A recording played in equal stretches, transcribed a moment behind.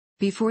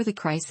Before the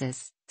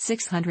crisis,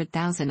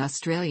 600,000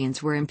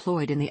 Australians were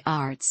employed in the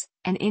arts,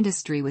 an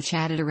industry which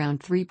added around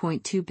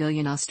 $3.2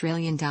 billion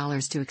Australian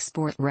dollars to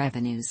export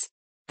revenues.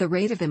 The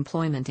rate of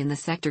employment in the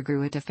sector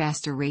grew at a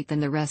faster rate than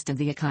the rest of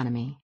the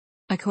economy.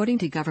 According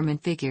to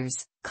government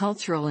figures,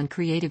 cultural and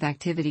creative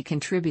activity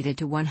contributed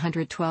to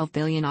 $112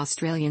 billion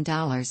Australian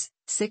dollars,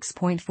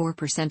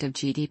 6.4% of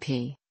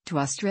GDP, to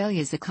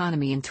Australia's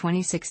economy in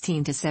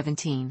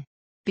 2016-17.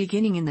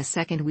 Beginning in the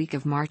second week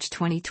of March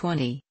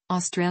 2020,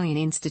 Australian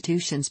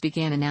institutions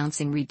began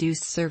announcing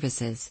reduced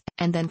services,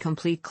 and then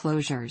complete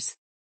closures.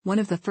 One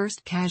of the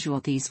first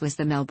casualties was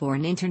the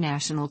Melbourne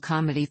International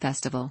Comedy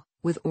Festival,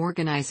 with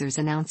organisers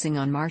announcing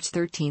on March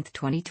 13,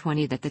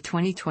 2020 that the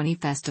 2020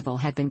 festival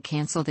had been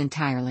cancelled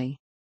entirely.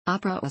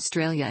 Opera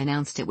Australia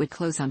announced it would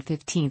close on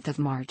 15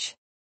 March.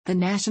 The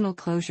national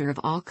closure of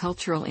all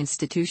cultural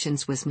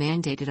institutions was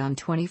mandated on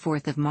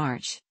 24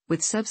 March,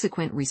 with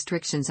subsequent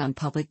restrictions on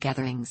public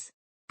gatherings.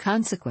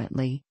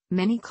 Consequently,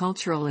 many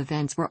cultural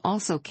events were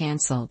also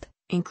cancelled,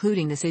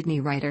 including the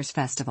Sydney Writers'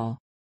 Festival.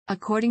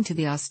 According to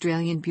the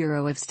Australian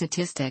Bureau of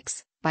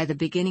Statistics, by the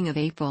beginning of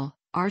April,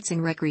 arts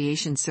and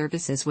recreation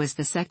services was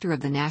the sector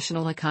of the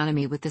national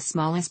economy with the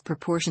smallest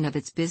proportion of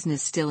its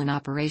business still in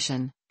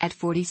operation, at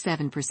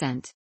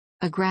 47%.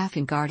 A graph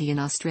in Guardian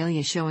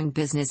Australia showing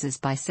businesses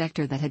by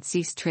sector that had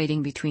ceased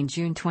trading between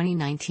June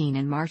 2019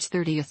 and March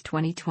 30,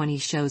 2020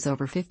 shows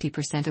over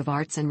 50% of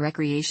arts and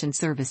recreation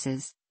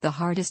services, the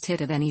hardest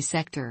hit of any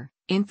sector.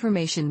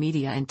 Information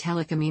media and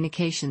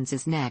telecommunications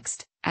is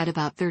next, at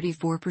about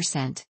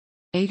 34%.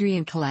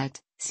 Adrian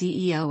Collette,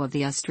 CEO of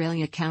the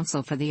Australia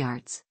Council for the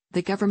Arts,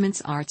 the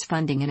government's arts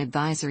funding and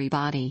advisory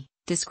body,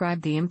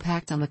 described the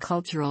impact on the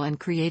cultural and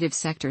creative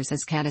sectors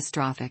as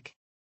catastrophic.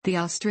 The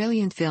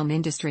Australian film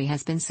industry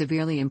has been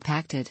severely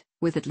impacted,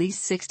 with at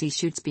least 60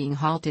 shoots being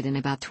halted and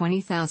about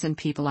 20,000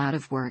 people out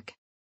of work.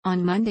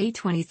 On Monday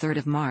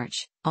 23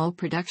 March, all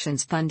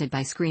productions funded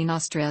by Screen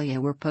Australia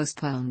were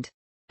postponed.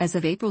 As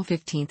of April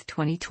 15,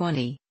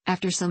 2020,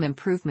 after some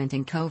improvement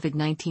in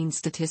COVID-19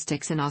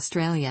 statistics in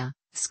Australia,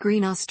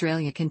 Screen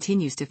Australia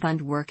continues to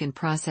fund work in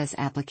process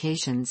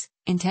applications,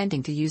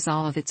 intending to use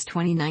all of its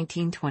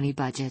 2019-20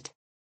 budget.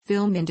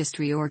 Film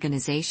industry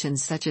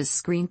organisations such as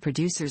Screen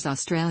Producers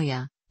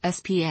Australia,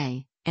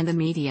 SPA, and the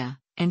Media,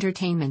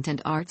 Entertainment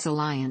and Arts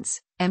Alliance,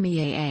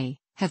 MEAA,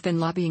 have been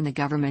lobbying the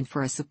government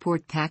for a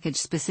support package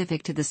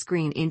specific to the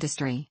screen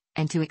industry,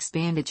 and to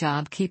expand the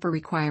JobKeeper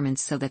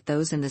requirements so that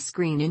those in the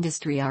screen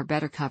industry are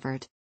better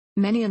covered.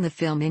 Many in the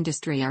film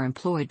industry are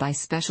employed by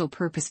special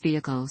purpose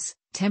vehicles,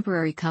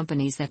 temporary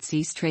companies that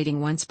cease trading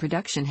once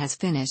production has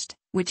finished,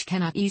 which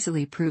cannot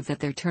easily prove that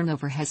their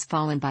turnover has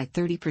fallen by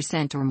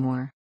 30% or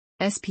more.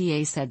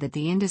 SPA said that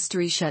the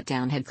industry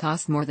shutdown had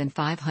cost more than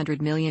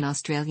 $500 million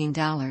Australian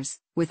dollars,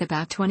 with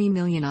about $20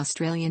 million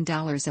Australian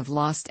dollars of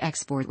lost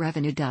export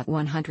revenue.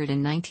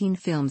 119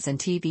 films and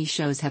TV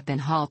shows have been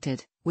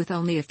halted, with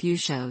only a few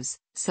shows,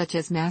 such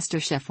as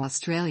MasterChef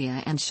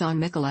Australia and Shaun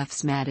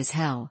Micallef's Mad as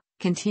Hell,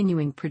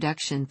 continuing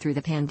production through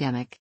the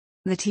pandemic.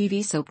 The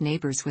TV soap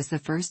Neighbours was the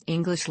first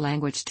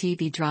English-language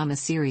TV drama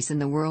series in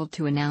the world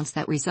to announce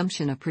that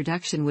resumption of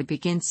production would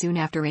begin soon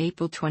after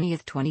April 20,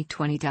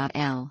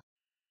 2020.